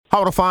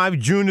How to 5,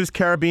 June is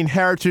Caribbean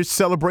Heritage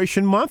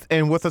Celebration Month,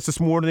 and with us this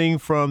morning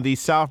from the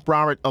South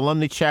Broward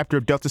Alumnae chapter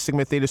of Delta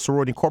Sigma Theta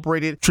Sorority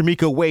Incorporated,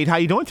 Trameka Wade. How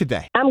you doing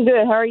today? I'm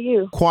good. How are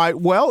you? Quite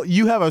well.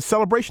 You have a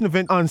celebration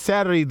event on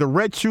Saturday, the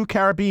Red Shoe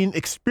Caribbean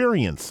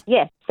Experience.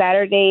 Yes,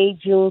 Saturday,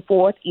 June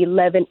 4th,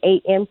 11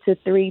 a.m. to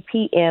 3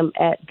 p.m.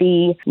 at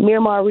the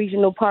Miramar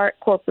Regional Park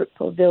Corporate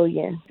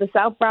Pavilion. The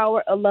South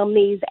Broward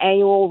Alumnae's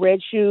annual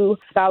Red Shoe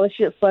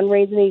Scholarship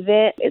fundraising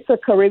event. It's a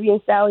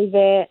Caribbean-style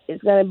event.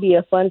 It's going to be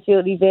a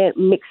fun-filled event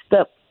mixed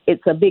up.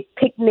 It's a big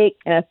picnic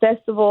and a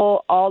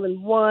festival all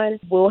in one.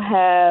 We'll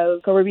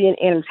have Caribbean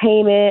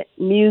entertainment,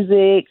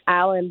 music,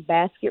 island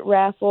basket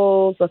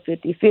raffles, a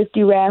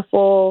 50-50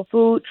 raffle,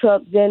 food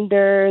truck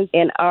vendors,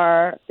 and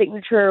our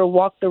signature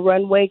Walk the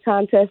Runway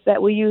contest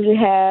that we usually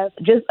have.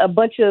 Just a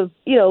bunch of,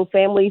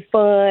 family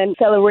fun,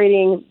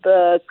 celebrating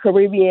the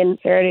Caribbean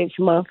Heritage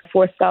Month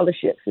for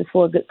scholarships and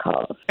for a good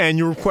cause. And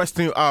you're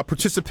requesting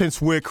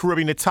participants with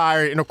Caribbean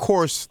attire and, of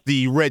course,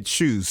 the red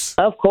shoes.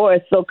 Of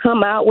course. So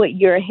come out with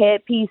your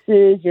headpiece,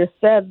 your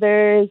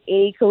feathers,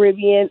 any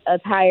Caribbean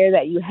attire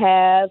that you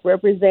have.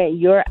 Represent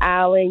your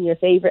island, your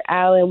favorite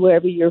island,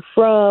 wherever you're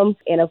from.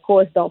 And, of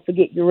course, don't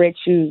forget your red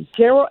shoes.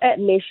 General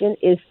admission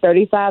is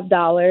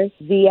 $35,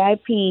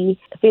 VIP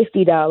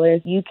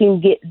 $50. You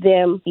can get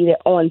them either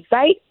on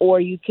site or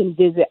you can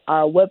visit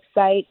our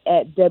website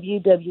at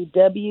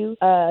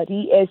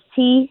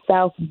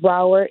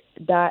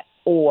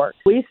www.dstsouthbroward.org.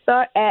 We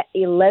start at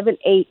 11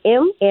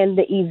 a.m. and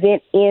the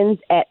event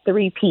ends at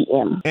 3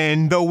 p.m.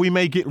 And though we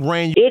may get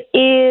rain, it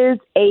is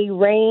a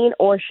rain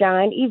or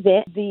shine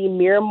event. The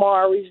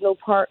Miramar Regional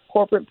Park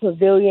Corporate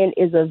Pavilion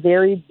is a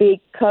very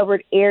big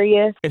covered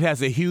area. It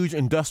has a huge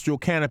industrial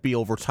canopy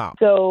over top.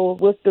 So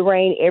with the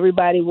rain,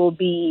 everybody will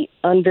be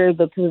under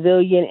the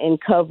pavilion and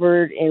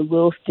covered, and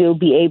we'll still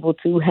be able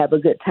to have a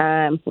good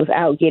time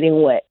without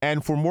getting wet.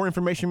 And for more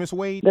information, Ms.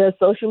 Wade? The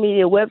social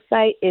media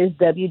website is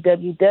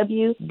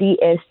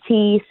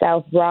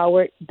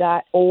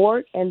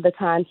www.dstsouthbroward.org, and the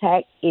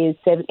contact is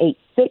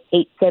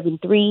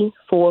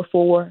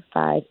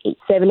 786-873-4458.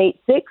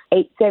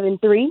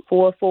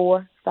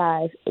 786-873-4458.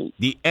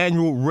 The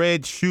annual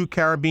Red Shoe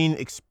Caribbean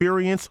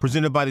Experience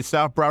presented by the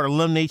South Broward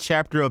Alumnae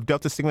chapter of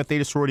Delta Sigma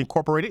Theta Sorority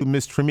Incorporated.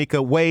 Ms.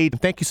 Trameka Wade,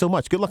 thank you so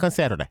much. Good luck on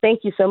Saturday.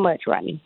 Thank you so much, Rodney.